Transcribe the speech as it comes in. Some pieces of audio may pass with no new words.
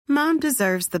Mom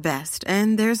deserves the best,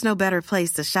 and there's no better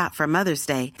place to shop for Mother's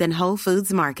Day than Whole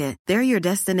Foods Market. They're your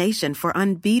destination for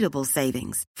unbeatable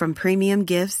savings, from premium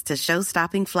gifts to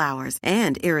show-stopping flowers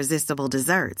and irresistible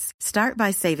desserts. Start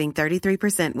by saving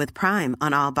 33% with Prime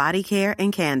on all body care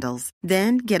and candles.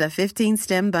 Then get a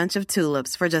 15-stem bunch of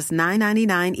tulips for just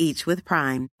 $9.99 each with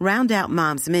Prime. Round out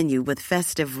Mom's menu with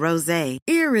festive rosé,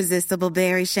 irresistible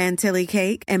berry chantilly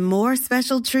cake, and more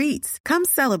special treats. Come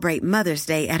celebrate Mother's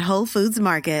Day at Whole Foods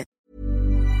Market.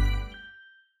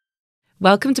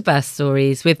 Welcome to Birth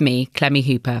Stories with me, Clemmy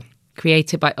Hooper,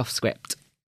 created by Offscript.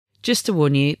 Just to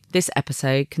warn you, this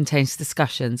episode contains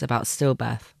discussions about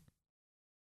stillbirth.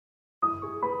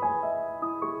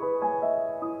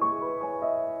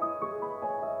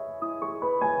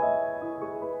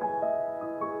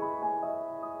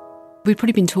 We'd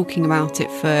probably been talking about it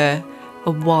for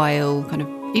a while, kind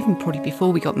of even probably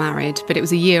before we got married, but it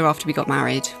was a year after we got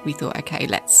married. We thought, okay,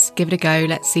 let's give it a go,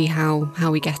 let's see how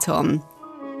we get on.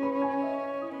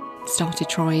 Started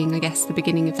trying, I guess, the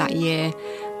beginning of that year,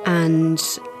 and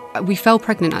we fell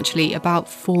pregnant actually about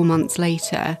 4 months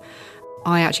later.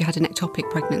 I actually had an ectopic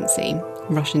pregnancy,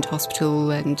 rushed into hospital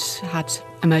and had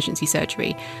emergency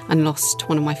surgery and lost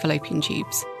one of my fallopian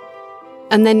tubes.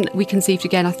 And then we conceived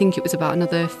again, I think it was about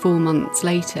another 4 months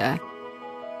later.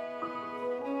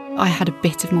 I had a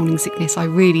bit of morning sickness. I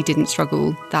really didn't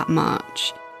struggle that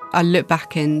much. I look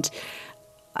back and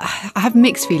I have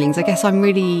mixed feelings. I guess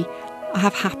I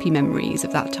have happy memories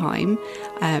of that time.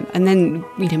 And then,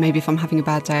 maybe if I'm having a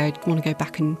bad day, I'd want to go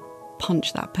back and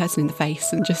punch that person in the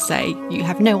face and just say, you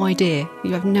have no idea.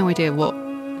 You have no idea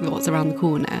what's around the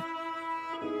corner.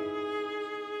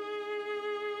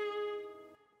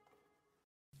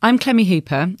 I'm Clemmy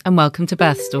Hooper, and welcome to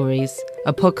Birth Stories,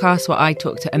 a podcast where I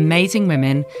talk to amazing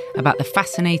women about the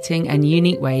fascinating and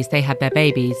unique ways they had their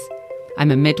babies.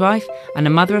 I'm a midwife and a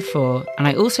mother of 4, and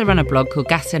I also run a blog called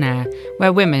Gas and Air,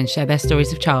 where women share their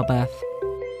stories of childbirth.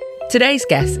 Today's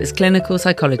guest is clinical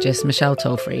psychologist Michelle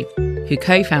Tolfrey, who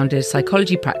co-founded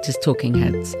psychology practice Talking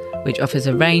Heads, which offers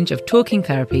a range of talking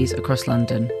therapies across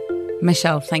London.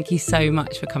 Michelle, thank you so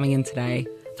much for coming in today.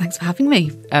 Thanks for having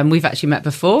me. We've actually met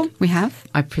before. We have.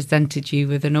 I presented you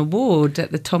with an award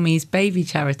at the Tommy's Baby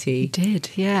Charity. You did,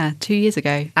 yeah, 2 years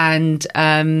ago. And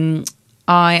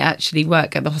I actually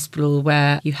work at the hospital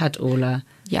where you had Orla.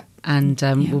 Yeah. And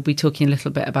we'll be talking a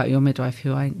little bit about your midwife,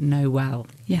 who I know well.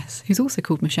 Yes, who's also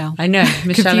called Michelle. I know,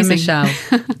 Michelle and Michelle.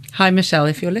 Hi, Michelle,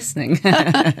 if you're listening.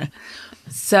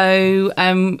 So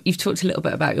you've talked a little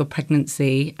bit about your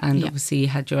pregnancy, and obviously you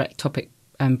had your ectopic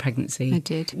pregnancy. I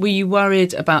did. Were you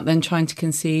worried about then trying to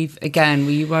conceive again?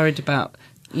 Were you worried about,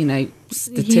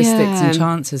 statistics and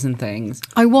chances and things?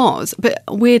 I was, but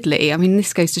weirdly,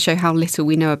 this goes to show how little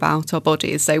we know about our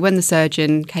bodies. So when the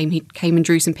surgeon came, he came and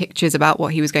drew some pictures about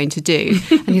what he was going to do.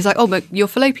 And he's like, oh, but your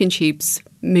fallopian tubes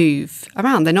move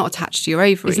around. They're not attached to your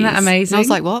ovaries. Isn't that amazing? And I was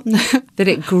like, what? That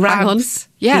it grabs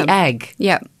the egg.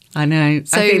 Yeah. I know.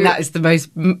 So, I think that is the most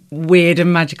weird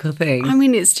and magical thing.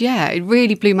 It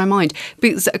really blew my mind.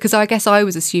 Because I guess I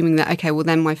was assuming that, okay, well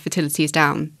then my fertility is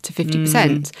down to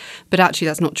 50%. But actually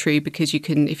that's not true, because you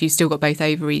can, if you've still got both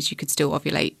ovaries, you could still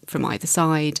ovulate from either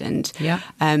side. And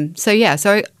so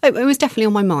it was definitely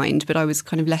on my mind, but I was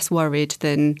kind of less worried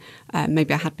than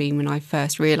maybe I had been when I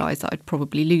first realised that I'd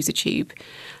probably lose a tube.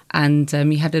 And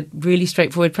you had a really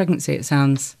straightforward pregnancy, it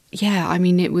sounds. Yeah,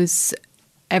 it was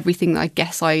everything that I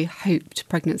guess I hoped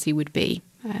pregnancy would be.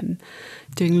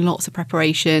 Doing lots of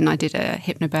preparation. I did a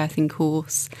hypnobirthing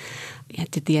course. I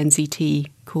did the NCT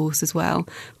course as well.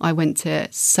 I went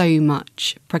to so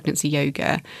much pregnancy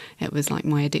yoga. It was like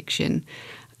my addiction.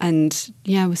 And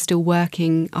I was still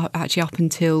working actually up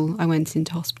until I went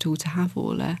into hospital to have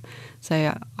Orla.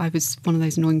 So I was one of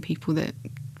those annoying people that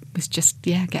was just,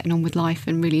 getting on with life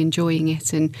and really enjoying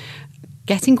it and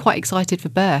getting quite excited for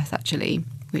birth, actually,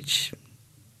 which...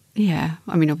 Yeah,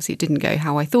 obviously it didn't go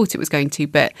how I thought it was going to,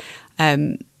 but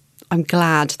I'm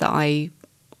glad that I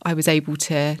was able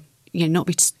to, not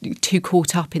be too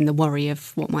caught up in the worry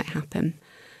of what might happen.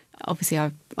 Obviously,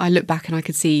 I look back and I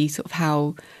could see sort of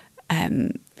how, I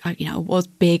was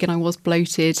big and I was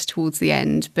bloated towards the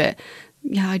end, but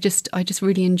I just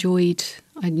really enjoyed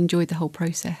the whole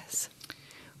process.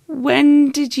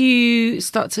 When did you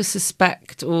start to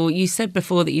suspect, or you said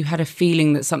before that you had a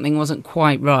feeling that something wasn't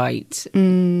quite right? Are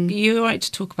you all right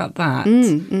to talk about that?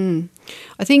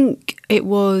 I think it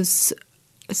was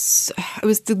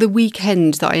the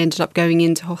weekend that I ended up going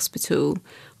into hospital.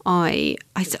 I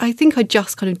think I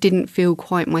just kind of didn't feel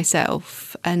quite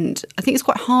myself. And I think it's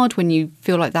quite hard when you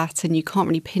feel like that and you can't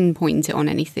really pinpoint it on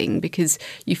anything, because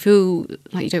you feel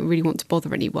like you don't really want to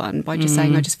bother anyone by just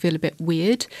saying, I just feel a bit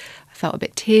weird. I felt a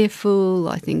bit tearful.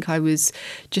 I think I was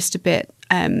just a bit,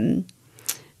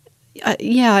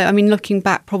 looking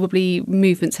back, probably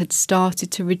movements had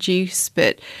started to reduce,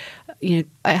 but, it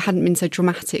hadn't been so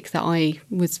dramatic that I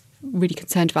was really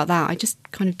concerned about that. I just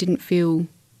kind of didn't feel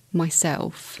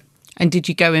myself. And did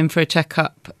you go in for a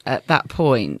checkup at that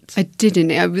point? I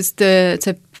didn't. It was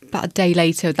about a day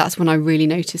later, that's when I really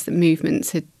noticed that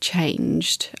movements had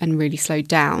changed and really slowed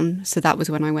down. So that was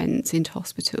when I went into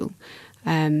hospital.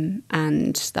 And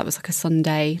that was like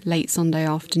a late Sunday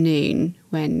afternoon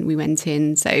when we went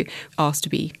in. So asked to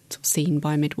be sort of seen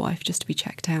by a midwife just to be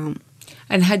checked out.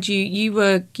 And had you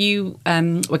were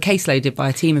caseloaded by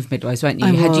a team of midwives, weren't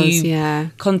you?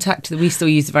 Contacted? We still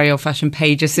use the very old-fashioned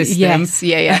pager system. Yes,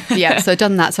 yeah. So I'd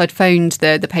done that. So I'd phoned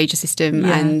the pager system,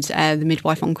 and the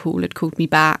midwife on call had called me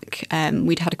back.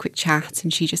 We'd had a quick chat,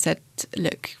 and she just said,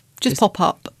 "Look, just pop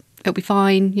up. It'll be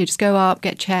fine. Just go up,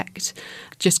 get checked.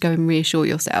 Just go and reassure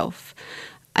yourself."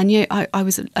 And I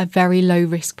was a very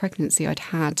low-risk pregnancy. I'd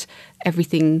had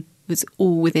everything was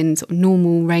all within sort of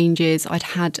normal ranges. I'd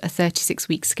had a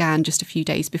 36-week scan just a few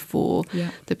days before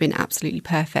that'd been absolutely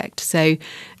perfect. So,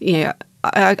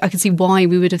 I can see why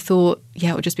we would have thought,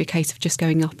 it would just be a case of just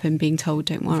going up and being told,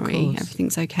 don't worry,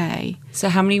 everything's okay. So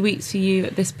how many weeks are you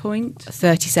at this point?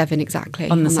 37 exactly.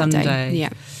 On the Sunday? Day. Yeah.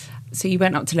 So you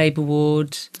went up to labour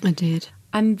ward. I did.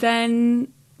 And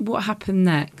then what happened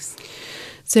next?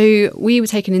 So we were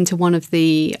taken into one of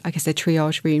the, I guess they're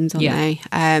triage rooms, aren't they?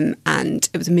 And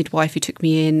it was a midwife who took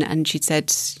me in, and she'd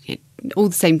said all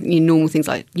the same normal things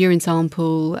like urine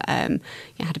sample, had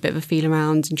a bit of a feel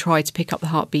around and tried to pick up the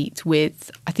heartbeat with,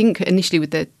 I think initially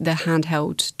with the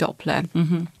handheld Doppler,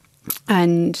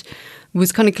 and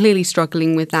was kind of clearly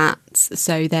struggling with that.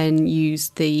 So then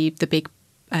used the big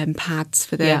pads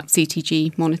for the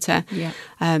CTG monitor. Yeah.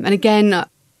 And again,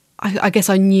 I guess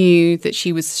I knew that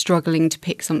she was struggling to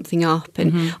pick something up,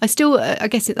 and I still, I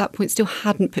guess at that point, still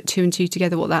hadn't put two and two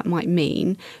together what that might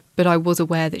mean. But I was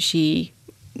aware that she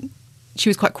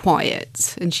was quite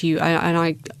quiet, and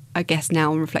I guess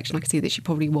now on reflection, I can see that she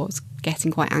probably was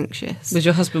getting quite anxious. Was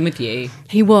your husband with you?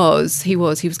 He was. He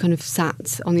was kind of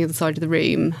sat on the other side of the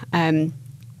room. I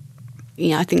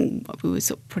think we were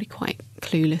sort of probably quite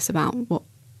clueless about what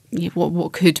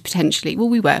could potentially. Well,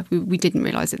 we didn't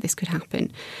realise that this could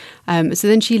happen. So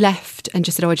then she left and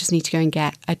just said, I just need to go and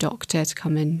get a doctor to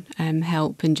come and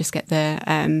help and just get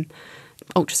the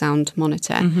ultrasound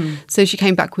monitor. So she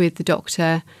came back with the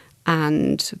doctor,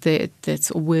 and they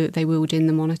wheeled in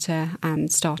the monitor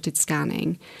and started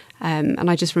scanning. And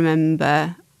I just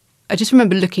remember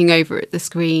looking over at the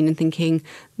screen and thinking,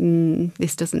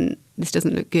 this doesn't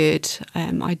look good.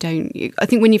 I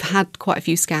think when you've had quite a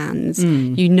few scans,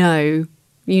 you know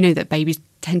that babies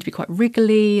tend to be quite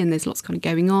wriggly and there's lots kind of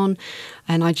going on.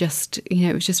 And I just,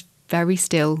 it was just very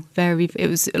still, it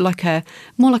was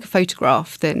more like a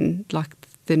photograph than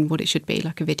what it should be,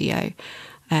 like a video.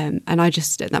 And I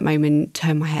just, at that moment,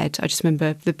 turned my head. I just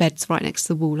remember the bed's right next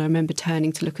to the wall. I remember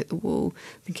turning to look at the wall,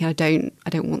 thinking, I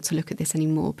don't want to look at this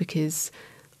anymore, because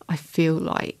I feel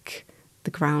like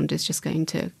the ground is just going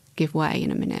to give way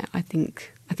in a minute. I think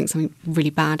something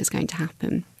really bad is going to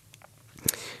happen.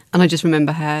 And I just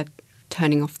remember her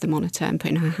turning off the monitor and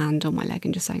putting her hand on my leg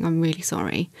and just saying, I'm really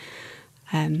sorry.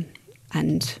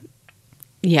 And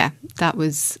yeah, that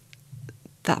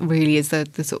really is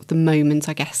the sort of the moment,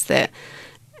 I guess, that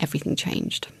everything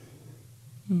changed.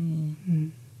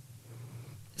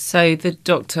 So the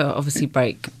doctor obviously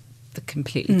broke the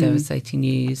completely devastating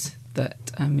news that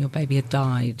your baby had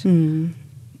died.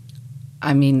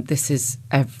 I mean, this is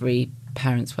every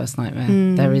parent's worst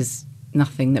nightmare. There is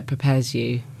nothing that prepares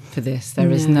you for this. There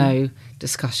is no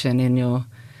discussion in your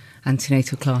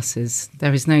antenatal classes.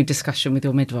 There is no discussion with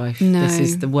your midwife. No. This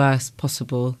is the worst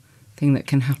possible thing that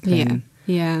can happen.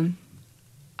 Yeah.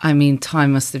 I mean,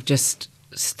 time must have just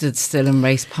stood still and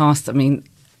raced past. I mean,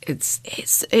 it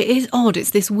is odd.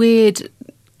 It's this weird,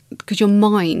 because your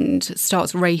mind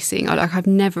starts racing. I've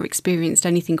never experienced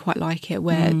anything quite like it,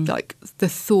 where like the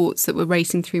thoughts that were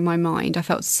racing through my mind, I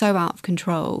felt so out of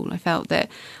control. I felt that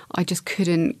I just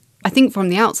couldn't. I think from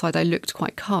the outside I looked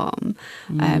quite calm.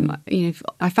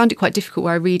 I found it quite difficult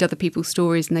where I read other people's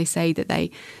stories and they say that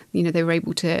they were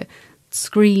able to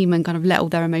scream and kind of let all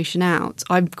their emotion out.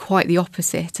 I'm quite the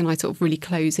opposite, and I sort of really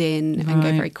close in and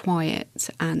go very quiet.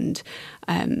 And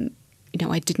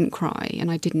I didn't cry,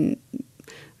 and I didn't.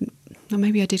 Or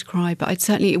maybe I did cry, but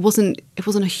it wasn't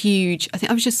a huge. I think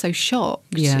I was just so shocked.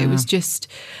 Yeah. It was just.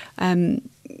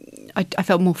 I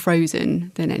felt more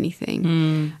frozen than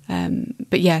anything.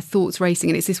 But yeah, thoughts racing,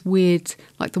 and it's this weird,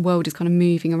 like the world is kind of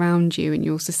moving around you, and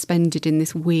you're suspended in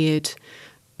this weird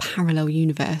parallel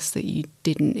universe that you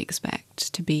didn't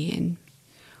expect to be in.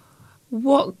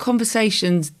 What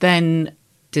conversations then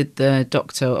did the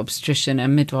doctor, obstetrician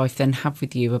and midwife then have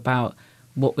with you about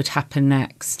what would happen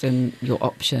next and your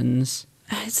options?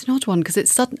 It's an odd one because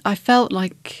I felt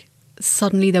like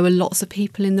suddenly there were lots of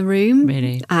people in the room.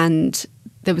 Really? And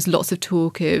there was lots of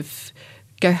talk of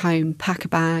go home, pack a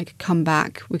bag, come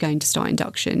back, we're going to start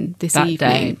induction this That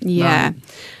evening. day, Yeah. right.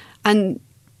 And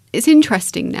it's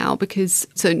interesting now because,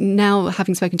 so now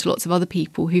having spoken to lots of other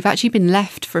people who've actually been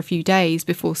left for a few days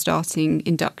before starting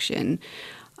induction,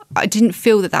 I didn't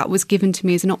feel that was given to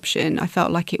me as an option. I felt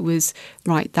like it was,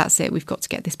 right, that's it, we've got to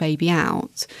get this baby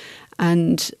out.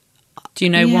 And do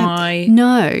you know why?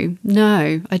 No,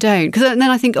 I don't. Because then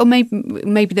I think,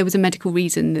 maybe there was a medical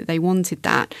reason that they wanted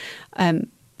that.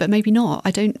 But maybe not.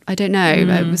 I don't know.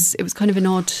 It was kind of an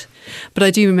odd. But I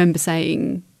do remember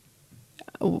saying,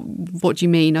 "What do you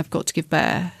mean? I've got to give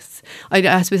birth?"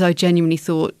 I suppose I genuinely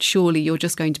thought, surely you're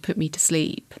just going to put me to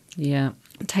sleep. Yeah.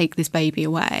 Take this baby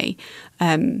away.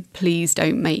 Please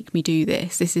don't make me do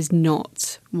this. This is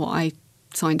not what I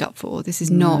signed up for. This is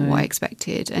not what I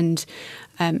expected. And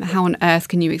how on earth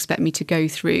can you expect me to go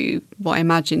through what I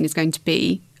imagine is going to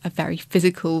be a very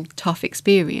physical, tough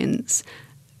experience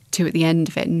to, at the end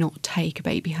of it, not take a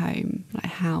baby home? Like,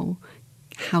 how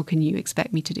can you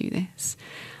expect me to do this?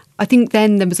 I think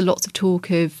then there was a lot of talk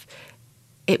of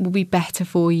it will be better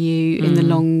for you in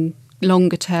the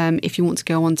longer term if you want to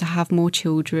go on to have more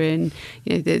children.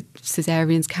 You know, the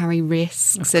cesareans carry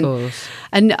risks. Of course.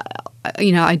 And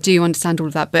you know, I do understand all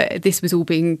of that, but this was all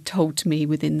being told to me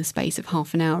within the space of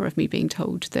half an hour of me being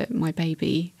told that my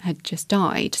baby had just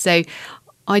died. So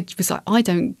I was like, I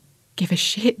don't give a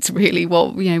shit really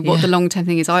what the long term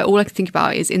thing is. All I can think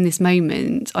about is in this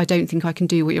moment, I don't think I can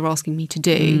do what you're asking me to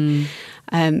do.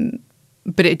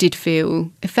 But it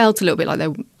felt a little bit like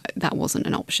that wasn't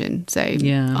an option. So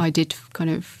I did kind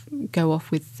of go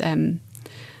off with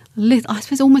I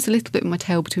suppose almost a little bit with my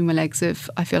tail between my legs of,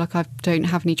 I feel like I don't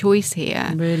have any choice here.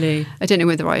 Really? I don't know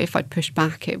whether if I'd pushed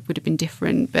back it would have been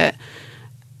different.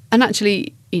 And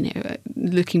actually, you know,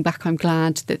 looking back, I'm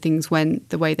glad that things went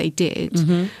the way they did.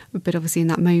 Mm-hmm. But obviously in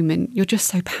that moment, you're just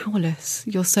so powerless.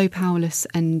 You're so powerless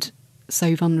and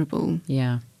so vulnerable.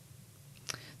 Yeah.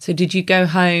 So did you go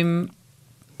home?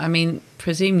 I mean,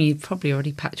 presume you'd probably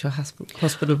already packed your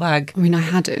hospital bag. I mean, I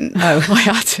hadn't. Oh, I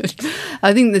hadn't.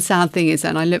 I think the sad thing is,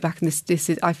 and I look back and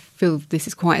I feel this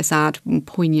is quite a sad and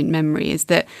poignant memory, is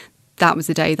that was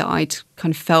the day that I'd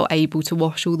kind of felt able to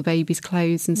wash all the baby's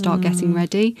clothes and start getting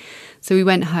ready. So we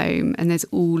went home and there's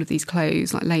all of these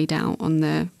clothes like laid out on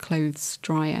the clothes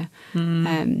dryer.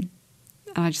 And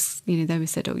I just, you know, they were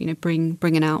said, oh, you know, bring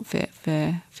an outfit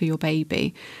for your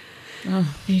baby.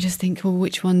 Oh. And you just think, well,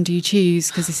 which one do you choose?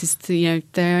 Because this is, you know,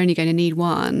 they're only going to need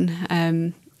one.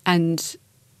 And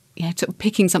yeah,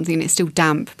 picking something and it's still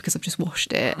damp because I've just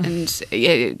washed it. And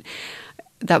yeah,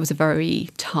 that was a very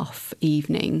tough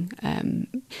evening.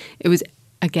 It was,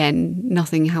 again,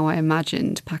 nothing how I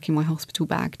imagined packing my hospital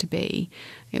bag to be.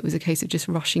 It was a case of just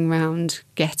rushing around,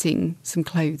 getting some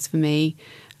clothes for me,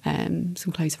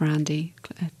 some clothes for Andy,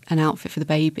 an outfit for the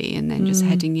baby, and then just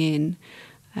heading in.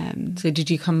 So did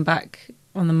you come back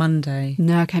on the Monday?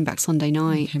 No, I came back Sunday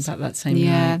night. You came back that same night?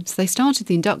 Yeah, so they started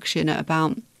the induction at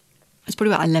it's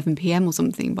probably about 11 p.m. or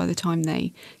something by the time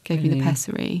they gave me the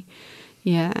pessary.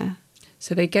 Yeah.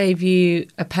 So they gave you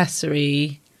a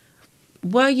pessary.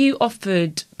 Were you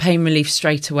offered pain relief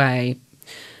straight away?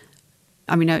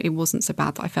 I mean, no, it wasn't so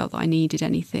bad that I felt that I needed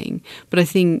anything. But I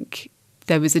think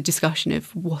there was a discussion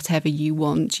of whatever you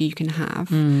want, you can have.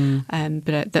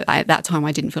 But at that time,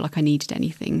 I didn't feel like I needed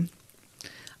anything.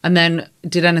 And then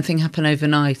did anything happen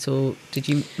overnight or did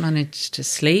you manage to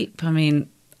sleep? I mean,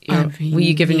 were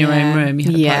you given your own room?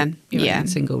 You had your own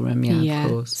single room, of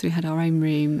course. So we had our own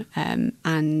room.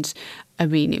 And I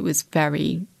mean, it was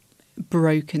very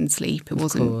broken sleep. It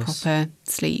wasn't proper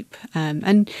sleep.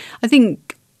 And I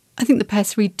think the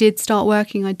pessary did start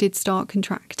working. I did start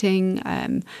contracting,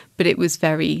 but it was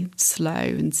very slow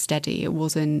and steady. It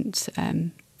wasn't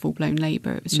full-blown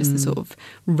labour. It was just the sort of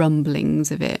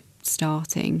rumblings of it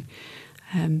starting.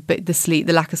 But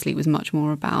the lack of sleep was much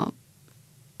more about,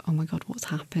 oh my God, what's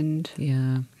happened?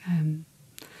 Yeah.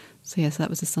 So that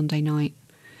was a Sunday night.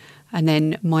 And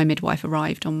then my midwife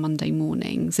arrived on Monday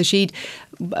morning. So she'd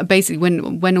basically,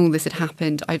 when all this had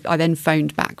happened, I then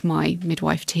phoned back my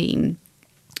midwife team.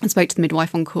 I spoke to the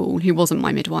midwife on call, who wasn't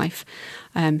my midwife,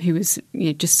 who was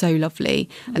just so lovely.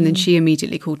 And then she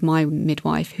immediately called my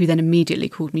midwife, who then immediately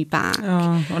called me back.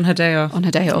 Oh, on her day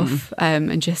off.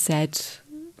 And just said,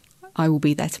 I will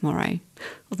be there tomorrow.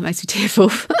 Well, that makes me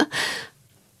tearful.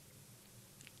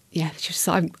 yeah, she was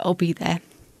like, I'll be there.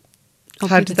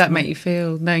 How did that make you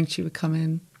feel, knowing she would come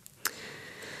in?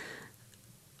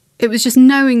 It was just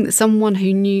knowing that someone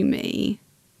who knew me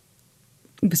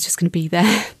was just going to be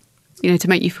there, to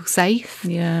make you feel safe.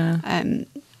 Yeah.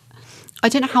 I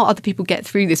don't know how other people get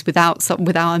through this without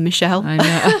a Michelle.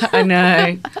 I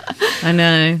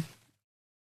know.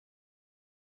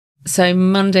 So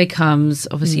Monday comes,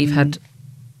 obviously you've had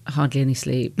hardly any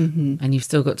sleep, and you've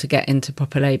still got to get into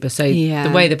proper labour. So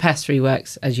the way the pessary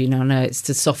works, as you now know, it's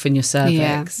to soften your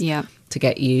cervix to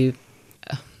get you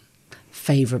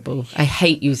favourable. I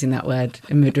hate using that word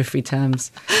in midwifery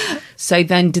terms. So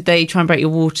then did they try and break your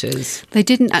waters? They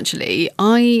didn't actually.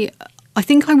 I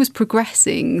think I was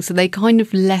progressing, so they kind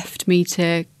of left me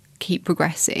to keep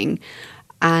progressing.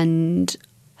 And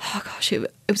oh gosh,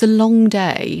 it was a long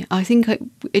day. I think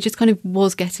it just kind of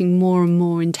was getting more and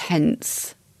more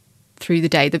intense through the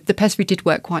day. The pessary did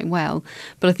work quite well,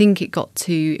 but I think it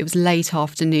was late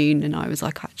afternoon and I was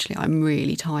like, actually, I'm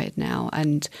really tired now.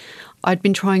 And I'd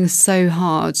been trying so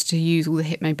hard to use all the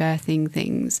hypnobirthing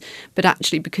things, but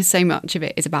actually because so much of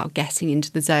it is about getting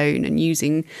into the zone and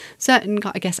using certain,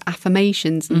 I guess,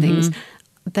 affirmations and things,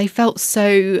 they felt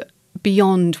so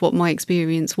beyond what my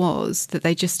experience was that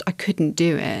I couldn't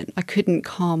do it. I couldn't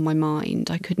calm my mind.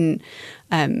 I couldn't,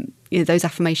 those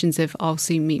affirmations of I'll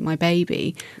soon meet my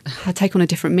baby had take on a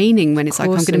different meaning when it's like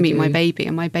I'm going to meet my baby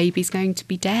and my baby's going to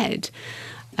be dead.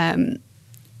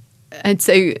 And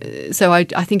so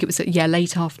I think it was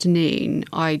late afternoon.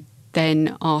 I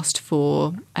then asked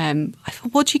for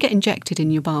what do you get injected in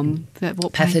your bum?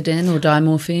 Pethidine or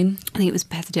diamorphine? I think it was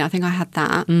pethidine. I think I had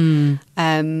that.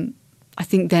 I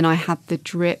think then I had the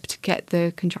drip to get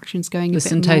the contractions going a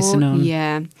bit more. Syntocinon.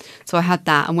 Yeah. So I had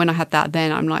that. And when I had that,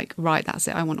 then I'm like, right, that's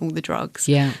it. I want all the drugs.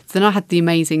 Yeah. So then I had the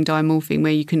amazing diamorphine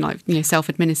where you can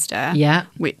self-administer. Yeah.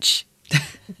 Which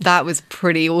that was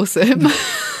pretty awesome.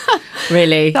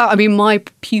 Really? My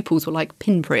pupils were like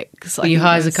pinpricks. Were you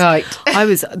high as a kite?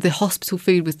 The hospital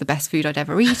food was the best food I'd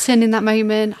ever eaten in that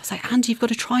moment. I was like, Andy, you've got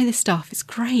to try this stuff. It's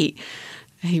great.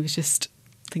 And he was just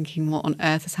thinking, what on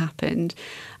earth has happened?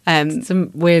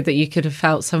 Some weird that you could have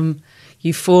felt some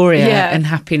euphoria and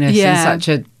happiness in such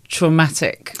a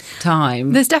traumatic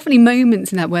time. There's definitely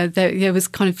moments in that where there was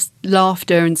kind of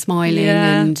laughter and smiling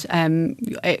and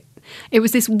it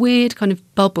was this weird kind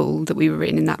of bubble that we were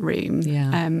in that room.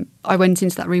 Yeah. I went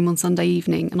into that room on Sunday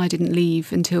evening and I didn't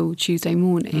leave until Tuesday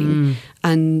morning.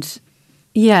 And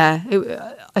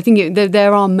I think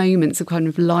there are moments of kind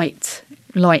of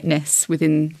lightness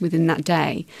within that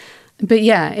day. But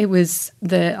it was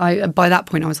by that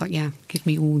point I was like, give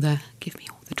me all the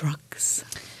drugs.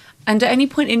 And at any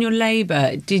point in your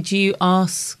labour, did you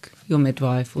ask your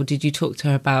midwife or did you talk to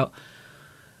her about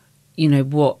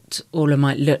what Orla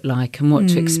might look like and what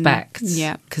to expect?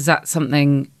 Yeah. Because that's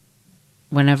something,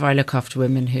 whenever I look after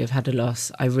women who have had a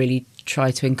loss, I really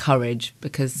try to encourage,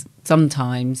 because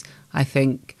sometimes I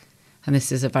think, and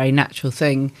this is a very natural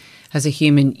thing, as a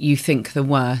human, you think the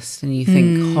worst and you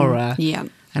think horror. Yeah.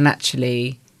 And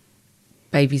actually,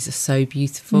 babies are so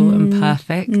beautiful and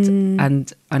perfect.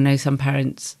 And I know some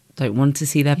parents don't want to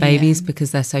see their babies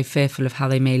because they're so fearful of how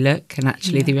they may look. And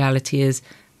actually, the reality is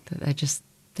that they just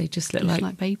look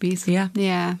like babies. Yeah.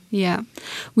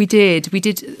 We did.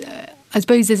 I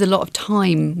suppose there's a lot of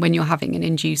time when you're having an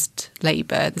induced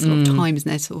labour. There's a lot of time, isn't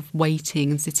there, sort of waiting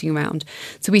and sitting around.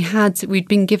 So we'd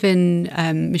been given,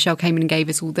 Michelle came in and gave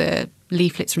us all the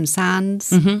leaflets from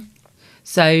SANDS.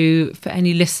 So for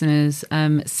any listeners,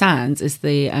 SANDS is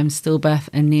the Stillbirth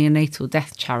and Neonatal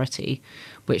Death Charity,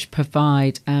 which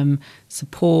provide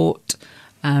support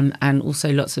and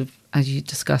also lots of, as you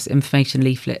discuss, information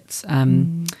leaflets,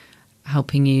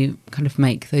 helping you kind of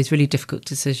make those really difficult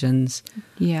decisions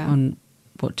on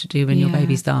what to do when your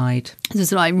baby's died.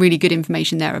 There's like really good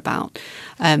information there about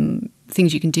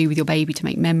things you can do with your baby to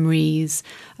make memories,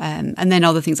 and then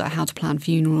other things like how to plan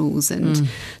funerals and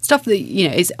stuff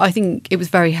that, I think it was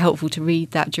very helpful to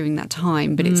read that during that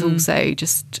time, but it's also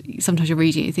just sometimes you're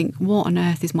reading it and you think, what on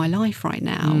earth is my life right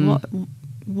now?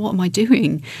 What am I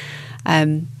doing?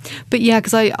 But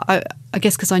because I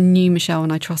guess because I knew Michelle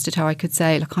and I trusted her, I could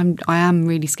say, look, I am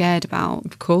really scared about,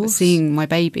 of course, seeing my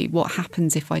baby. What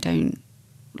happens if I don't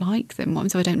like them? What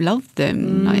happens if I don't love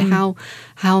them? Like how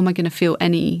am I going to feel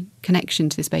any connection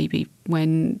to this baby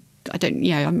when I don't?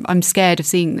 I'm scared of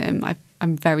seeing them.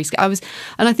 I'm very scared.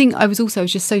 I think I was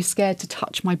just so scared to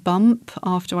touch my bump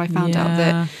after I found out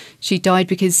that she died,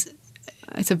 because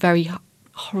it's a very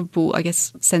horrible, I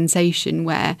guess, sensation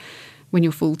where, when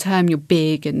you're full term, you're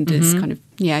big and it's kind of,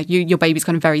 your baby's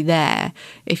kind of very there.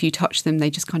 If you touch them, they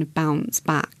just kind of bounce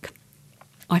back.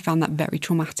 I found that very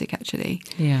traumatic, actually.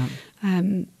 Yeah.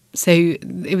 So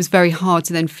it was very hard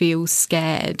to then feel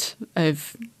scared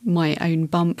of my own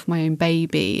bump, my own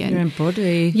baby. And your own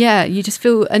body. Yeah, you just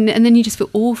feel, and then you just feel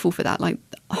awful for that. Like,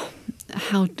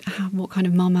 how what kind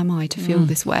of mum am I to feel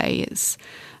this way? It's,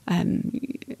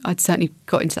 I'd certainly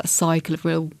got into that cycle of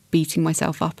real beating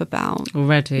myself up about.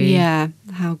 Already? Yeah.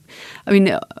 How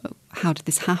did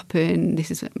this happen? This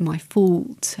is my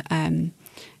fault.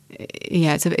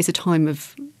 It's a time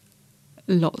of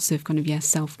lots of kind of,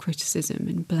 self-criticism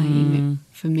and blame.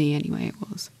 For me, anyway, it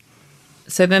was.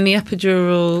 So then the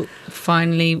epidural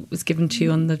finally was given to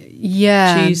you on the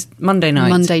Monday night?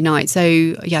 Monday night. So,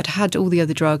 I'd had all the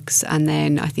other drugs, and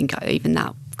then I think even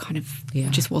that kind of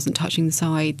just wasn't touching the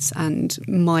sides, and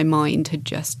my mind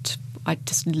had I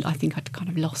think I'd kind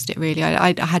of lost it, really.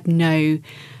 I had no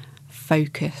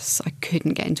focus. I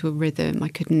couldn't get into a rhythm. I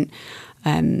couldn't...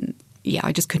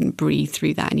 I just couldn't breathe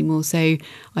through that anymore. So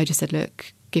I just said,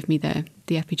 look, give me the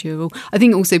epidural. I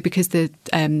think also because the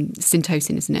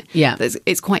Syntocin, isn't it? Yeah.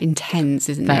 It's quite intense,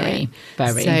 isn't it?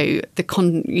 Very. So the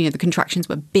contractions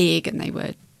were big and they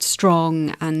were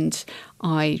strong, and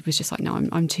I was just like, no,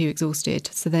 I'm too exhausted.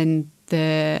 So then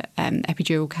the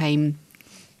epidural came.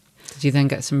 Did you then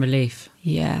get some relief?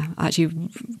 Yeah, I actually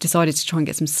decided to try and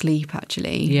get some sleep,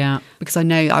 actually. Yeah. Because I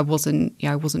know I wasn't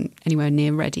anywhere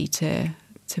near ready to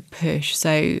push.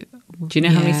 So do you know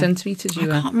how many centimetres you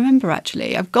were? I can't remember,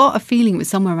 actually. I've got a feeling it was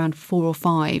somewhere around 4 or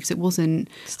 5, so it wasn't...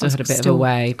 Still had a bit of a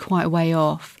way. Quite a way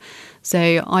off.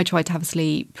 So I tried to have a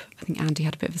sleep. I think Andy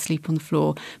had a bit of a sleep on the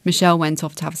floor. Michelle went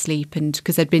off to have a sleep, and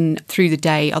because they'd been through the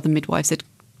day, other midwives had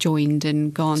joined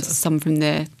and gone, so some from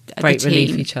the great team.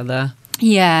 Relief each other.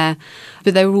 Yeah,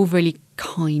 but they were all really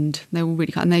kind. They were all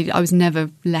really kind. I was never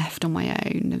left on my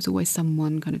own. There was always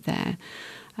someone kind of there.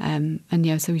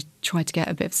 So we tried to get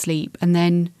a bit of sleep. And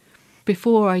then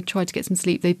before I tried to get some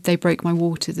sleep, they broke my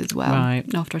waters as well. Right.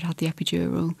 After I'd had the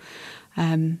epidural,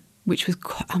 which was,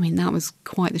 that was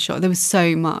quite the shock. There was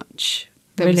so much.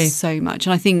 Was so much.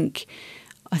 And I think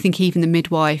even the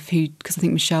midwife because I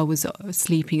think Michelle was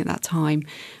sleeping at that time,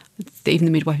 even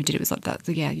the midwife who did it was like that.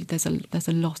 Yeah, there's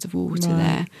a lot of water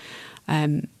there.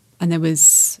 And there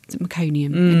was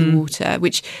meconium in the water,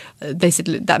 which they said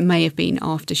that may have been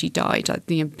after she died.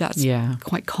 That's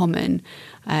quite common.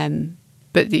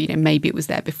 But maybe it was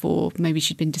there before. Maybe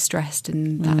she'd been distressed,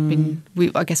 and that had been.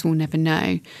 I guess we'll never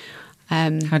know. How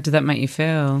did that make you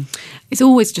feel? It's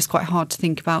always just quite hard to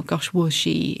think about. Gosh, was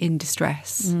she in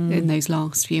distress in those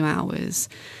last few hours?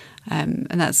 And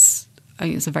I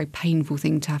think it's a very painful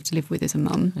thing to have to live with as a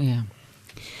mum. Yeah,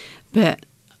 but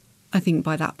I think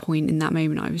by that point, in that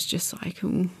moment, I was just like,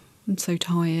 oh, I'm so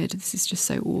tired. This is just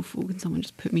so awful. Can someone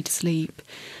just put me to sleep?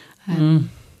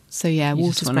 So yeah, you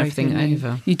water's just want broken. everything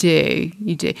over. You do.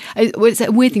 It's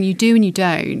a weird thing. You do and you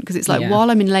don't, because it's like while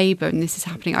I'm in labour and this is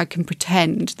happening, I can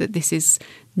pretend that this is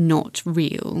not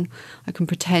real. I can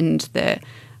pretend that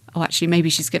actually maybe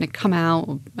she's going to come out.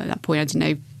 Or at that point, I didn't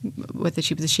know whether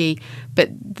she was a she, but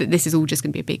that this is all just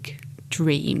going to be a big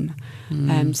dream.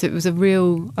 So it was a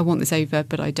real, I want this over,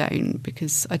 but I don't,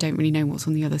 because I don't really know what's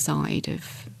on the other side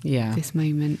of this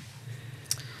moment.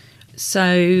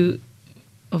 So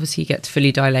obviously you get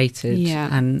fully dilated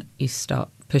and you start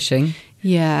pushing.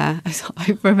 Yeah,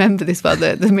 I remember this well.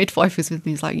 The midwife was with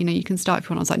me. He's like, you can start if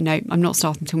you want. I was like, no, I'm not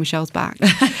starting until Michelle's back.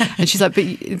 And she's like, but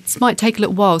it might take a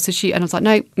little while. And I was like,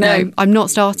 no, I'm not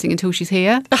starting until she's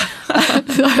here.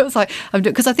 I was like,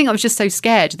 because I think I was just so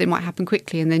scared that it might happen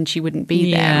quickly and then she wouldn't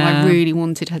be there. And I really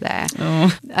wanted her there.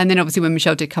 Oh. And then obviously when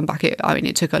Michelle did come back,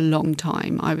 it took a long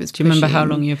time. Do you remember how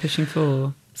long you were pushing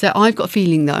for? So I've got a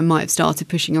feeling that I might have started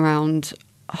pushing around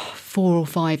 4 or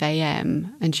 5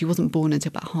 a.m. and she wasn't born until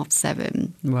about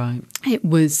 7:30. Right.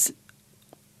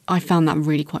 I found that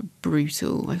really quite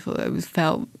brutal. I thought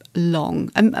felt long.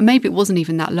 And maybe it wasn't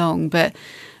even that long, but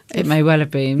it may well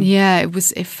have been. Yeah,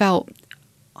 it felt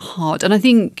hard. And I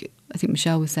think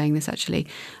Michelle was saying this actually.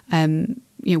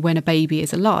 When a baby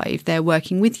is alive, they're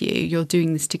working with you. You're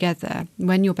doing this together.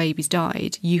 When your baby's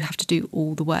died, you have to do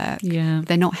all the work. Yeah.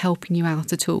 They're not helping you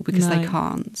out at all because they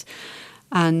can't.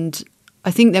 And I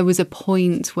think there was a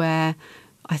point where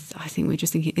I think we were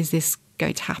just thinking, is this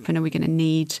going to happen? Are we going to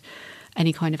need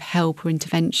any kind of help or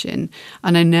intervention?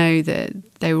 And I know that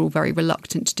they were all very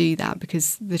reluctant to do that,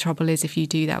 because the trouble is, if you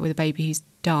do that with a baby who's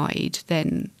died,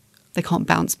 then they can't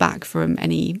bounce back from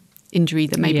any injury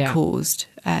that may be caused.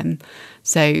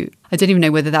 So I don't even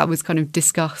know whether that was kind of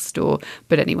discussed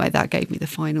but anyway, that gave me the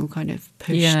final kind of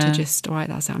push to just, all right,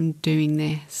 that's it, I'm doing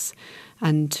this.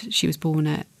 And she was born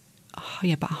at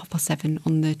about 7:30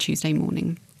 on the Tuesday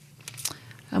morning.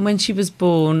 And when she was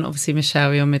born, obviously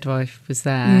Michelle, your midwife, was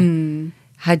there.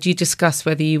 Had you discussed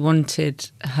whether you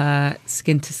wanted her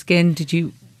skin to skin? Did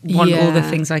you want all the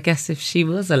things, I guess, if she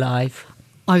was alive?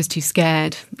 I was too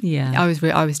scared. Yeah. I was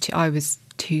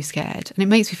too scared. And it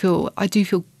makes me feel, I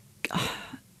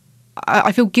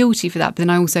feel guilty for that, but then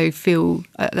I also feel,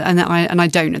 and I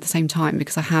don't at the same time,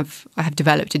 because I have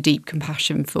developed a deep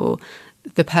compassion for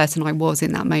the person I was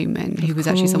in that moment, who was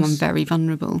actually someone very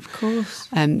vulnerable. Of course.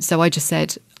 So I just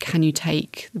said, can you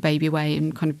take the baby away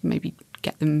and kind of maybe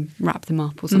wrap them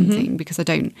up or something, because I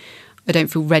don't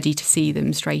feel ready to see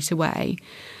them straight away.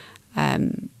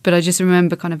 But I just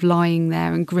remember kind of lying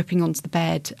there and gripping onto the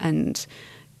bed and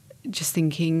just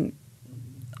thinking,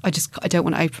 I don't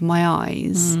want to open my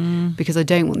eyes because I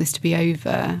don't want this to be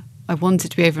over. I want it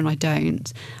to be over and I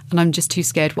don't. And I'm just too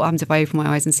scared. What happens if I open my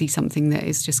eyes and see something that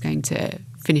is just going to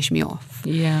finish me off?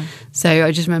 Yeah. So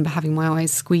I just remember having my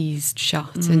eyes squeezed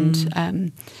shut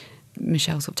and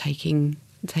Michelle sort of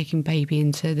taking baby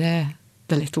into the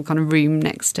little kind of room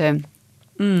next to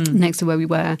where we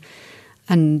were.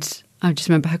 And I just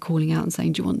remember her calling out and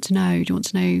saying, do you want to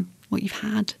know what you've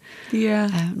had? Yeah.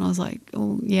 And I was like,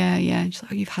 oh, yeah. She's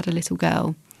like, oh, you've had a little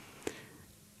girl.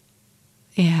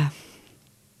 Yeah.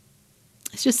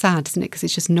 It's just sad, isn't it? Because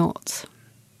it's just not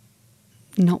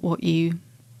what you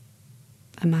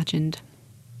imagined.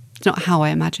 It's not how I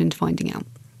imagined finding out.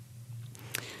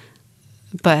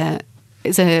 But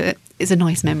it's a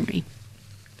nice memory.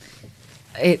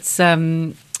 It's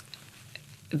the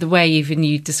way even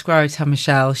you described how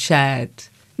Michelle shared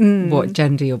what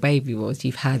gender your baby was.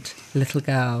 You've had a little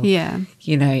girl. Yeah.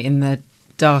 You know, in the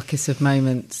darkest of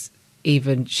moments,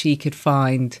 even she could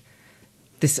find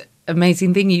this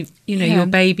amazing thing. You know, your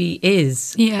baby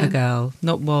is a girl,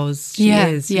 not was. She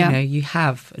is. You know, you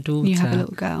have a daughter. You have a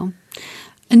little girl.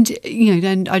 And, you know,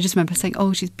 then I just remember saying,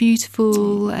 oh, she's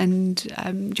beautiful, and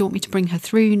do you want me to bring her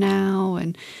through now?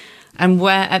 And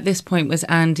where, at this point, was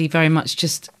Andy very much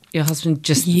just, your husband,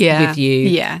 just with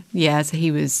you? Yeah. So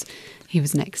he was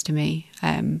next to me.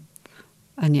 And,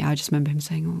 yeah, I just remember him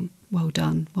saying, oh, well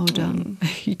done.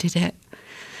 You did it.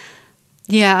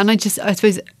 Yeah, and I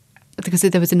suppose, because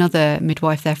there was another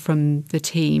midwife there from the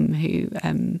team who...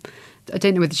 I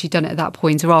don't know whether she'd done it at that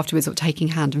point or afterwards, or taking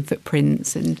hand and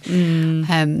footprints. And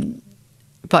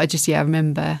but I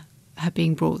remember her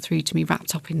being brought through to me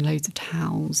wrapped up in loads of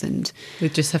towels, and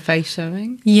with just her face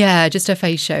showing. Yeah, just her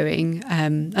face showing,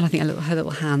 and I think her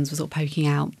little hands were sort of poking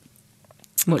out.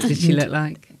 What did she look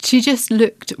like? She just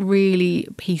looked really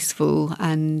peaceful,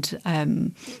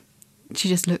 and she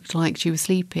just looked like she was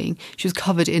sleeping. She was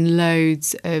covered in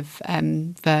loads of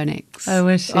vernix. Oh,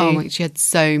 was she? Oh, she had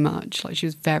so much. Like, she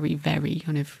was very, very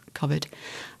kind of covered.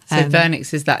 So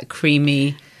vernix is that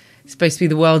creamy, supposed to be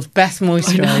the world's best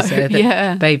moisturiser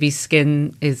that baby's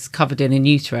skin is covered in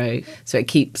utero. So it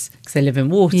keeps, because they live in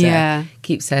water,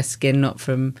 keeps their skin not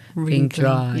from being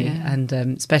dry. Yeah. And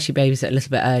especially babies that are a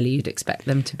little bit early, you'd expect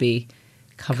them to be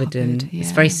covered in, it's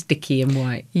very sticky and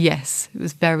white. Yes, it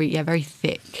was very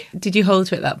thick. Did you hold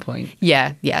her at that point?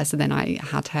 Yeah. So then I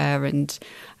had her, and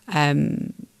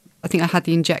I think I had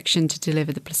the injection to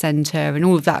deliver the placenta, and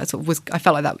all of that sort of was, I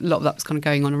felt like that a lot of that was kind of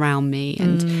going on around me,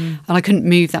 and I couldn't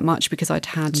move that much because I'd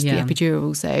had the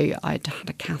epidural, so I'd had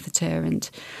a catheter, and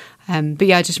but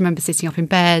yeah, I just remember sitting up in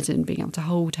bed and being able to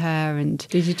hold her. And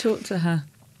did you talk to her?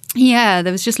 Yeah,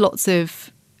 there was just lots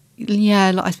of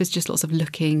I suppose just lots of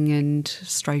looking and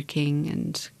stroking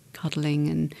and cuddling,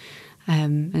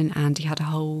 and Andy had a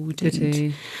hold.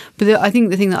 But I think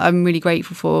the thing that I'm really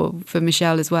grateful for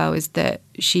Michelle as well is that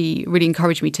she really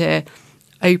encouraged me to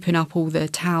open up all the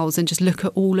towels and just look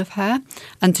at all of her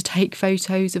and to take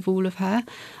photos of all of her.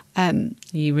 Are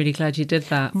you really glad you did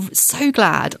that? So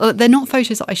glad. They're not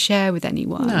photos that I share with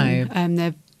anyone. No.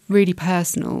 They're really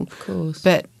personal. Of course.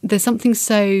 But there's something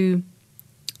so...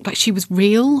 like, she was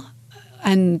real,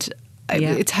 and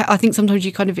I think sometimes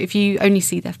you kind of, if you only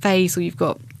see their face, or you've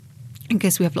got, I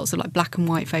guess we have lots of like black and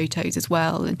white photos as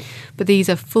well, but these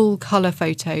are full colour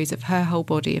photos of her whole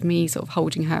body, of me sort of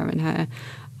holding her and her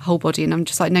whole body, and I'm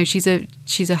just like, no, she's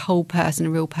a whole person,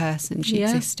 a real person. She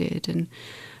existed, and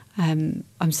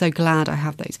I'm so glad I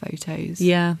have those photos.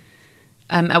 Yeah.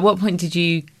 At what point did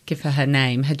you give her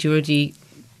name? Had you already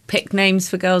pick names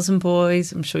for girls and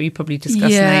boys? I'm sure you probably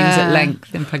discussed names at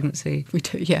length in pregnancy. We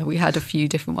do, we had a few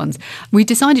different ones. We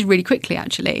decided really quickly,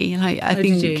 actually. I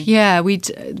think, did you?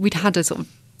 We'd had a sort of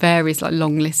various like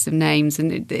long lists of names,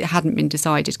 and it hadn't been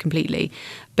decided completely.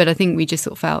 But I think we just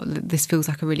sort of felt that this feels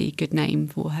like a really good name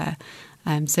for her.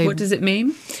 So what does it mean?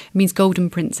 It means Golden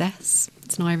Princess.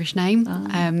 It's an Irish name,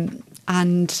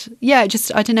 and yeah,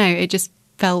 just I don't know, it just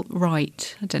felt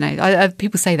right. I don't know.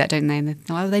 People say that, don't they? And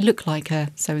they look like a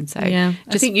so-and-so. Yeah,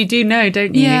 I think you do know,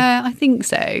 don't you? Yeah, I think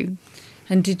so.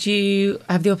 And did you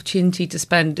have the opportunity to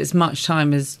spend as much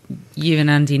time as you and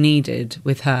Andy needed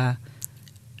with her?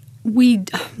 We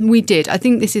did. I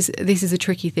think this is a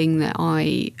tricky thing that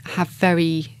I have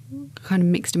very kind of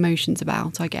mixed emotions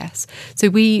about, I guess. So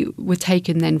we were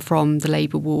taken then from the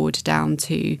labour ward down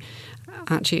to,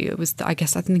 actually it was, I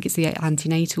think it's the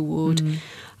antenatal ward,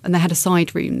 and they had a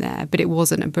side room there, but it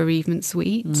wasn't a bereavement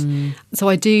suite. So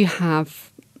I do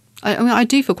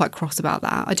feel quite cross about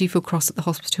that. I do feel cross that the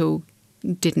hospital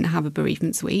didn't have a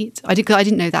bereavement suite. I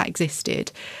didn't know that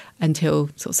existed until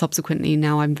sort of subsequently.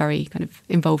 Now I'm very kind of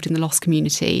involved in the loss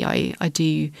community. I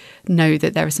do know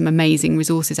that there are some amazing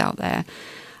resources out there.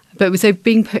 But so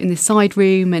being put in this side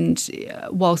room, and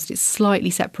whilst it's slightly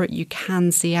separate, you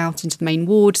can see out into the main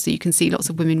ward, so you can see lots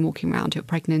of women walking around who are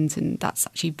pregnant, and that's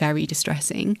actually very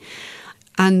distressing.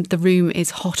 And the room is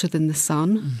hotter than the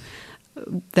sun.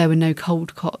 There were no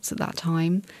cold cots at that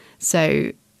time.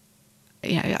 So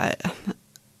I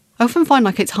often find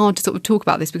like it's hard to sort of talk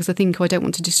about this because I think I don't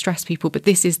want to distress people, but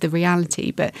this is the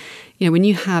reality. But, when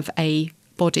you have a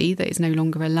body that is no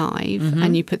longer alive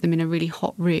and you put them in a really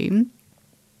hot room,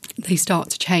 they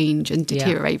start to change and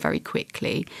deteriorate very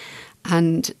quickly.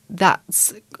 And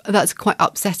that's quite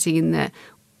upsetting in that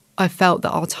I felt that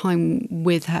our time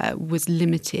with her was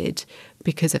limited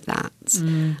because of that.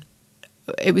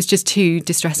 It was just too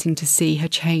distressing to see her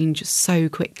change so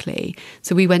quickly.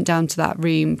 So we went down to that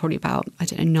room probably about,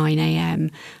 9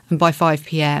 a.m. And by 5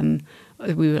 p.m,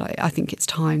 we were like, I think it's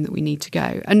time that we need to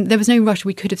go. And there was no rush.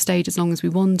 We could have stayed as long as we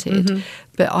wanted.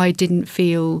 But I didn't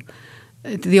feel...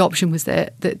 The option was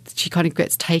that she kind of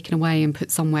gets taken away and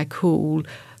put somewhere cool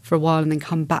for a while and then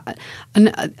come back.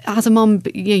 And as a mum,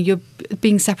 you're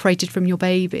being separated from your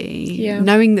baby,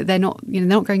 knowing that they're not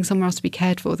going somewhere else to be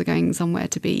cared for. They're going somewhere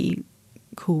to be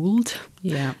cooled.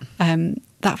 Yeah.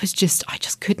 That was just, I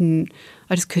just couldn't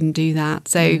do that.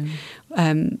 So,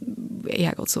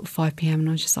 it got sort of 5 p.m. and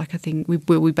I was just like, I think we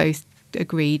both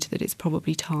agreed that it's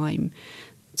probably time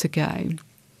to go.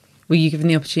 Were you given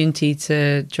the opportunity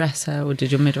to dress her, or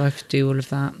did your midwife do all of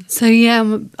that? So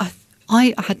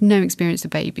I had no experience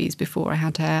with babies before I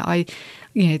had her. I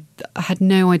had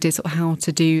no idea sort of how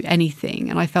to do anything,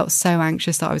 and I felt so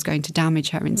anxious that I was going to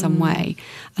damage her in some way.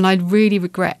 And I really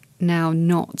regret now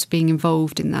not being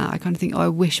involved in that. I kind of think, I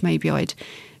wish maybe I'd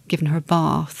given her a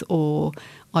bath, or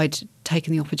I'd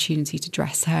taken the opportunity to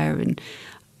dress her.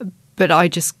 But I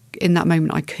just, in that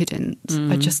moment, I couldn't.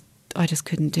 I just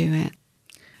couldn't do it.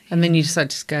 And then you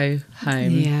decided to go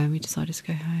home. Yeah, we decided to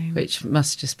go home. Which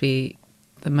must just be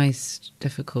the most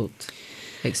difficult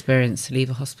experience, to leave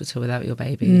a hospital without your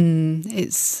baby.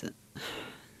 It's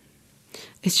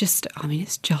just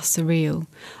surreal.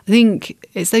 I think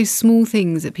it's those small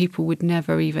things that people would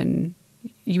never you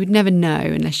would never know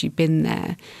unless you've been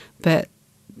there. But,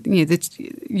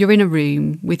 you're in a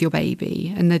room with your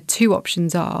baby, and the two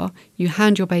options are you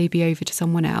hand your baby over to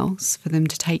someone else for them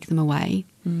to take them away.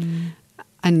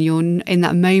 And you're in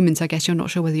that moment, I guess you're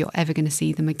not sure whether you're ever going to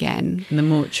see them again. In the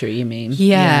mortuary, you mean?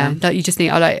 Yeah. That you just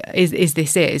think, is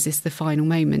this it? Is this the final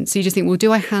moment? So you just think, well,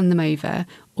 do I hand them over,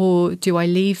 or do I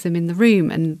leave them in the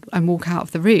room and walk out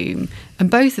of the room?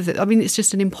 And both of them, it's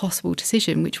just an impossible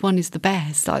decision. Which one is the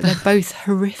best? They're both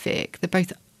horrific. They're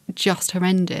both just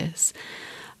horrendous.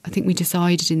 I think we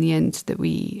decided in the end that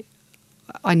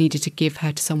I needed to give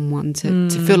her to someone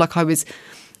to feel like I was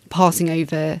passing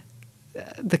over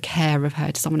the care of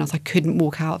her to someone else. I couldn't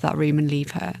walk out of that room and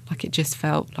leave her. Like, it just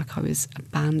felt like I was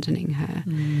abandoning her.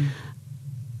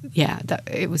 Yeah,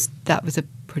 that was a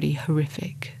pretty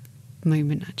horrific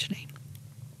moment, actually.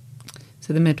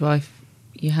 So the midwife,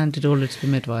 you handed Orla to the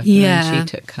midwife, yeah, and then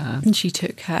she took her. And she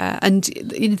took her, and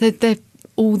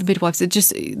all the midwives are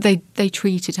just they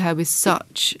treated her with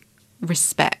such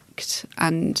respect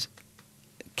and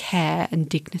care and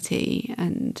dignity,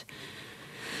 and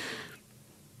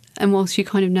whilst you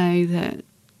kind of know that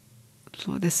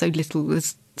there's so little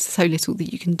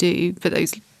that you can do, but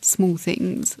those small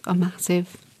things are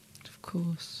massive. Of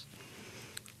course.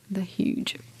 They're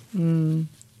huge.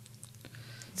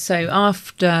 So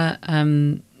after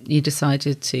you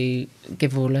decided to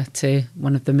give Orla to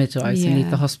one of the midwives and leave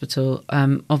the hospital,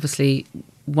 obviously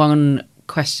one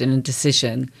question and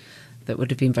decision that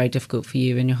would have been very difficult for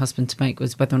you and your husband to make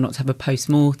was whether or not to have a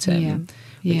post-mortem,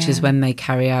 which is when they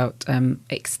carry out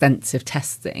extensive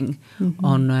testing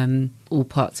on all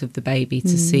parts of the baby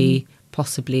to see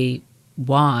possibly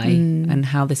why and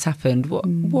how this happened.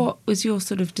 What was your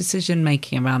sort of decision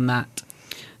making around that?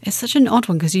 It's such an odd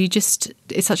one because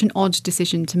it's such an odd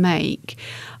decision to make.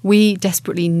 We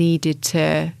desperately needed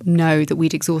to know that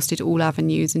we'd exhausted all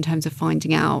avenues in terms of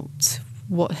finding out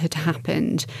what had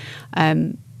happened,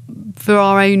 for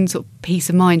our own sort of peace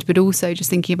of mind, but also just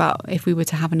thinking about if we were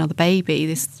to have another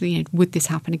baby, would this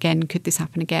happen again? Could this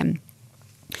happen again?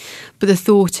 But the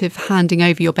thought of handing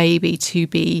over your baby to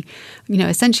be,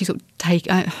 essentially sort of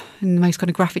in the most kind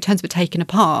of graphic terms, but taken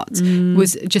apart,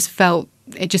 just felt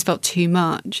too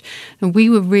much. And we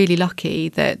were really lucky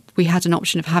that we had an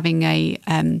option of having I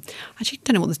actually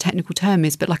don't know what the technical term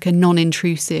is, but like a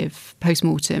non-intrusive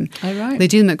postmortem. Oh, right. They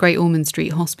do them at Great Ormond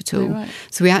Street Hospital. Oh, right.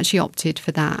 So we actually opted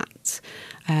for that.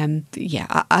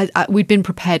 We'd been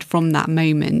prepared from that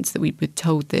moment that we were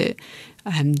told that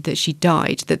she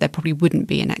died, that there probably wouldn't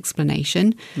be an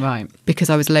explanation. Right. Because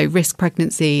I was a low risk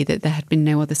pregnancy, that there had been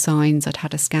no other signs. I'd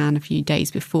had a scan a few days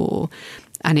before,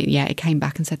 and it came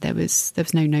back and said there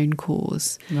was no known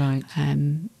cause. Right.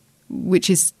 Which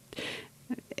it's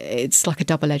like a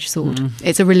double-edged sword.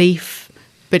 It's a relief,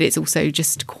 but it's also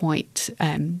just quite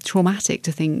traumatic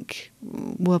to think,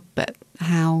 well, but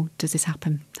how does this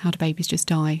happen? How do babies just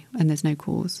die and there's no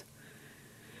cause?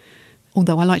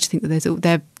 Although I like to think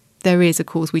that there is a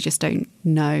cause, we just don't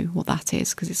know what that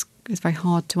is, because it's very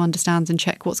hard to understand and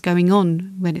check what's going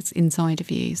on when it's inside of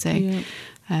you. So,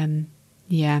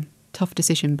 tough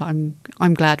decision, but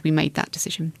I'm glad we made that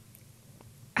decision.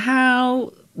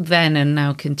 How then, and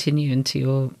now continue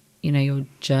into your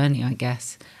journey, I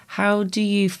guess, how do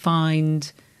you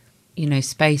find,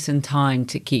 space and time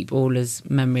to keep Orla's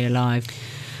memory alive?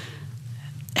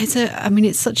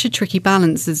 It's such a tricky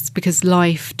balance, because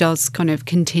life does kind of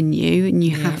continue, and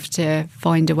you have to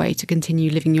find a way to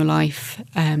continue living your life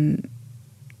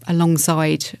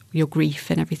alongside your grief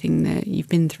and everything that you've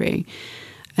been through.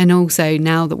 And also,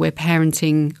 now that we're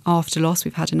parenting after loss,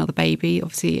 we've had another baby.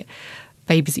 Obviously,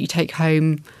 babies that you take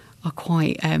home are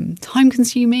quite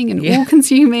time-consuming and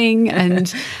all-consuming, and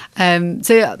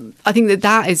so I think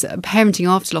that is parenting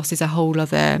after loss is a whole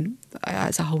other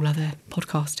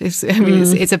podcast.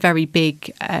 It's a very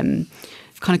big, kind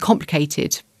of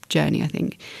complicated journey, I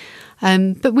think.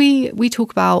 But we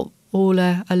talk about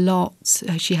Orla a lot.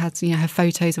 She has, her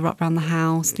photos are up around the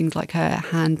house. Things like her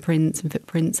handprints and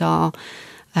footprints are.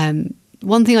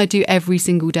 One thing I do every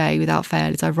single day without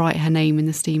fail is I write her name in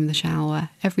the steam of the shower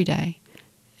every day.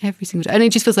 Every single day. And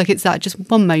it just feels like it's that just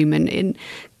one moment in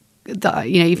that,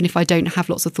 even if I don't have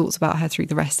lots of thoughts about her through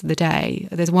the rest of the day,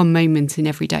 there's one moment in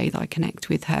every day that I connect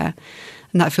with her.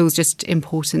 And that feels just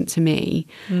important to me.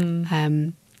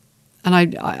 And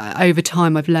I over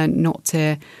time, I've learned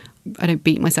I don't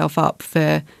beat myself up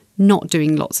for not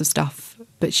doing lots of stuff,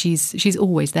 but she's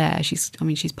always there. She's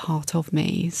part of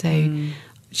me. So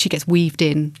she gets weaved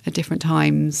in at different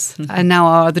times. And now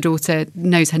our other daughter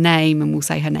knows her name and will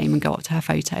say her name and go up to her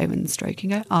photo and stroke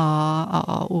and go,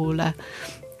 Orla,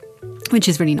 which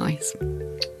is really nice.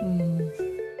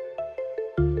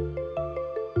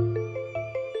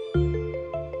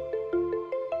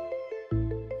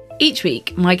 Each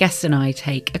week, my guests and I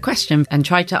take a question and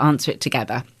try to answer it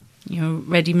together. You're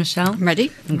ready, Michelle? I'm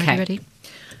ready. Okay. Ready.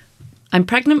 I'm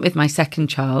pregnant with my second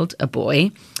child, a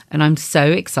boy, and I'm so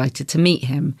excited to meet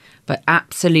him, but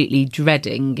absolutely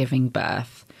dreading giving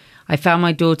birth. I found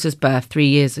my daughter's birth 3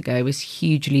 years ago was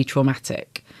hugely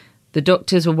traumatic. The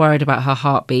doctors were worried about her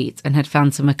heartbeat and had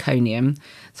found some meconium,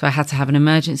 so I had to have an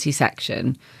emergency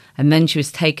section. And then she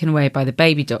was taken away by the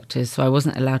baby doctors, so I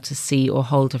wasn't allowed to see or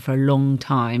hold her for a long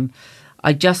time.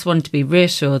 I just wanted to be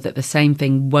reassured that the same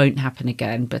thing won't happen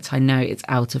again, but I know it's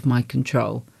out of my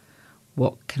control.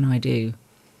 What can I do?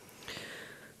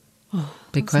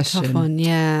 Big question. A tough one.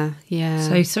 Yeah.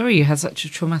 So sorry you had such a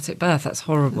traumatic birth. That's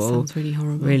horrible. That sounds really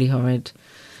horrible. Really horrid.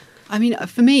 I mean,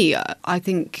 for me, I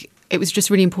think it was just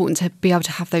really important to be able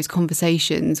to have those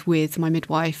conversations with my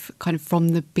midwife kind of from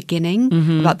the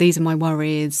beginning about these are my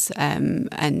worries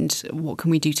and what can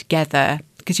we do together,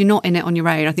 because you're not in it on your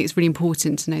own. I think it's really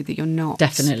important to know that you're not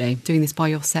definitely doing this by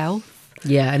yourself.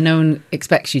 Yeah, and no one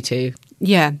expects you to.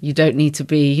 Yeah. You don't need to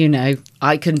be,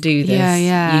 I can do this.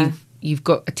 Yeah. You've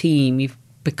got a team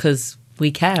because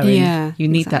we care. Yeah, you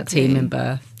need that team in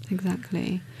birth.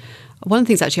 Exactly. One of the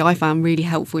things actually I found really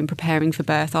helpful in preparing for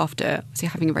birth after obviously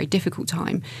having a very difficult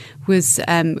time was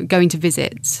going to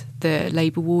visit the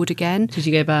labour ward again. Did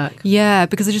you go back? Yeah,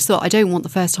 because I just thought I don't want the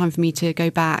first time for me to go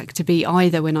back to be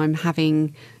either when I'm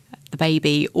having the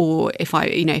baby, or if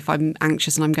I'm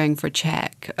anxious and I'm going for a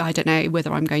check, I don't know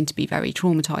whether I'm going to be very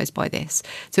traumatized by this.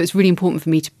 So it's really important for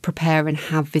me to prepare and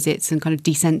have visits and kind of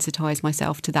desensitize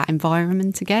myself to that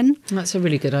environment again. That's a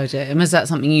really good idea. And was that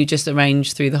something you just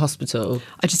arranged through the hospital?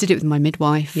 I just did it with my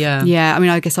midwife. Yeah. I mean,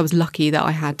 I guess I was lucky that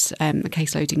I had a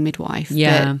case-loading midwife.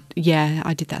 Yeah. But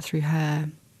I did that through her.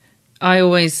 I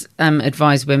always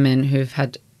advise women who've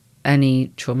had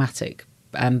any traumatic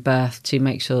birth to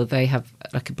make sure they have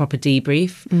like a proper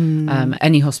debrief.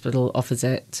 Any hospital offers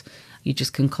it. You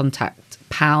just can contact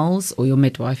PALS or your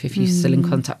midwife if you're still in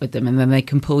contact with them, and then they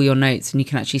can pull your notes and you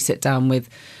can actually sit down with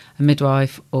a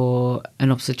midwife or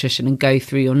an obstetrician and go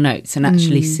through your notes and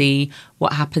actually see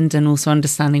what happened, and also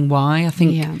understanding why. I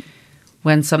think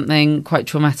when something quite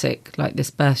traumatic like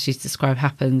this birth she's described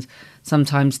happens,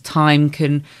 sometimes time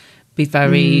can be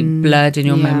very blurred in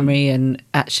your memory, and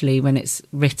actually when it's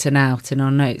written out in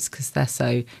our notes, because they're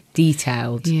so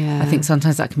detailed, I think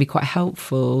sometimes that can be quite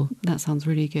helpful. That sounds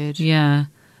really good. Yeah.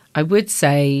 I would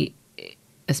say,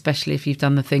 especially if you've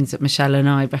done the things that Michelle and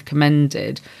I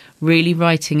recommended, really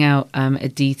writing out a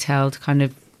detailed kind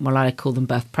of, well, I call them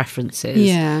birth preferences.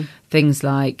 Yeah. Things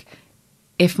like,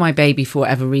 if my baby for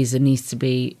whatever reason needs to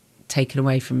be taken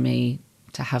away from me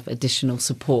to have additional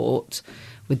support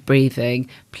with breathing,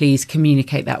 please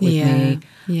communicate that with me.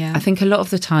 Yeah. I think a lot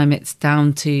of the time it's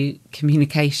down to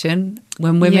communication.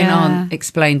 When women aren't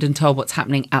explained and told what's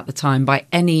happening at the time by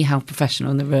any health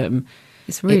professional in the room,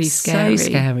 it's really scary. So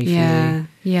scary for you.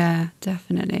 Yeah,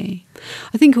 definitely.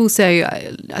 I think also,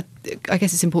 I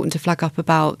guess it's important to flag up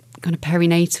about kind of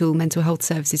perinatal mental health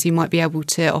services. You might be able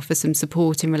to offer some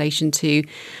support in relation to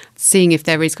seeing if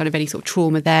there is kind of any sort of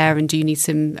trauma there, and do you need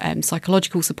some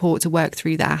psychological support to work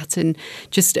through that, and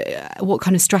just what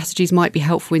kind of strategies might be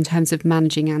helpful in terms of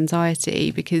managing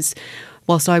anxiety. Because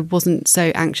whilst I wasn't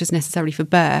so anxious necessarily for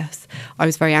birth, I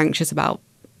was very anxious about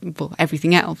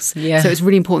everything else. So it's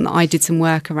really important that I did some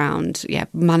work around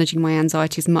managing my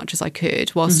anxiety as much as I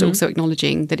could, whilst also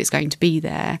acknowledging that it's going to be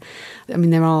there. I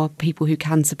mean, there are people who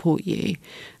can support you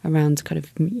around kind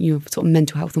of your sort of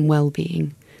mental health and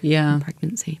well-being in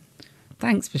pregnancy.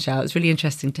 Thanks, Michelle. It's really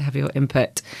interesting to have your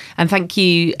input. And thank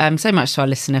you so much to our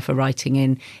listener for writing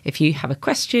in. If you have a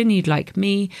question you'd like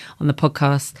me on the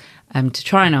podcast to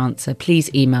try and answer, please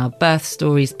email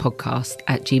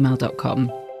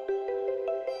birthstoriespodcast@gmail.com.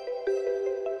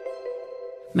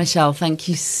 Michelle, thank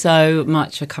you so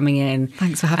much for coming in.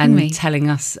 Thanks for having me. And telling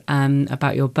us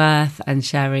about your birth and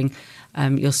sharing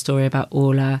your story about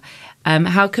Orla.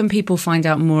 How can people find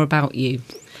out more about you?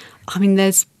 I mean,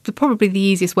 there's probably the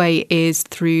easiest way is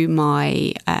through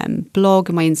my blog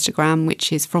and my Instagram,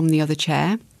 which is From the Other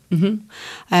Chair.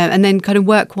 And then kind of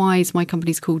work-wise, my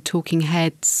company's called Talking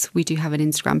Heads. We do have an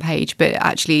Instagram page, but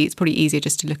actually it's probably easier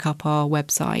just to look up our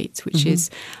website, which is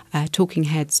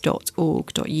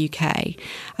talkingheads.org.uk.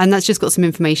 And that's just got some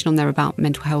information on there about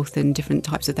mental health and different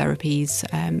types of therapies,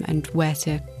 and where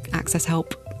to access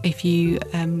help if you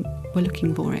were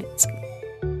looking for it.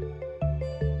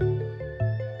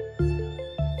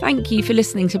 Thank you for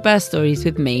listening to Birth Stories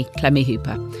with me, Clemmy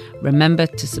Hooper. Remember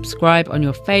to subscribe on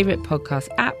your favourite podcast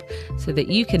app so that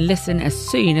you can listen as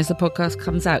soon as the podcast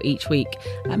comes out each week.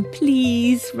 And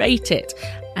please rate it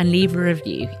and leave a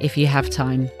review if you have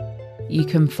time. You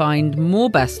can find more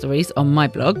birth stories on my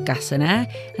blog, Gas and Air,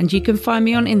 and you can find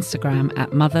me on Instagram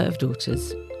at Mother of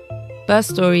Daughters. Birth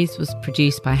Stories was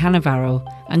produced by Hannah Varrell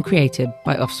and created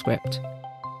by Offscript.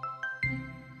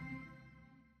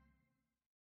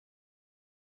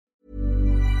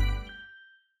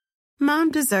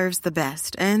 Mom deserves the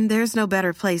best, and there's no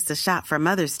better place to shop for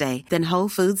Mother's Day than Whole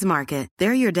Foods Market.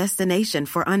 They're your destination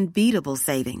for unbeatable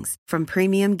savings, from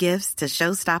premium gifts to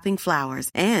show-stopping flowers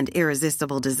and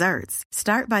irresistible desserts.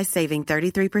 Start by saving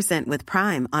 33% with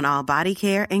Prime on all body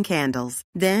care and candles.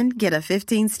 Then get a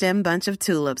 15-stem bunch of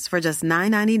tulips for just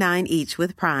 $9.99 each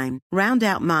with Prime. Round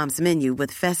out Mom's menu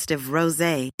with festive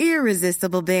rosé,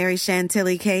 irresistible berry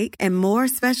chantilly cake, and more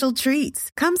special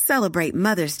treats. Come celebrate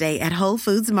Mother's Day at Whole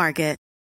Foods Market.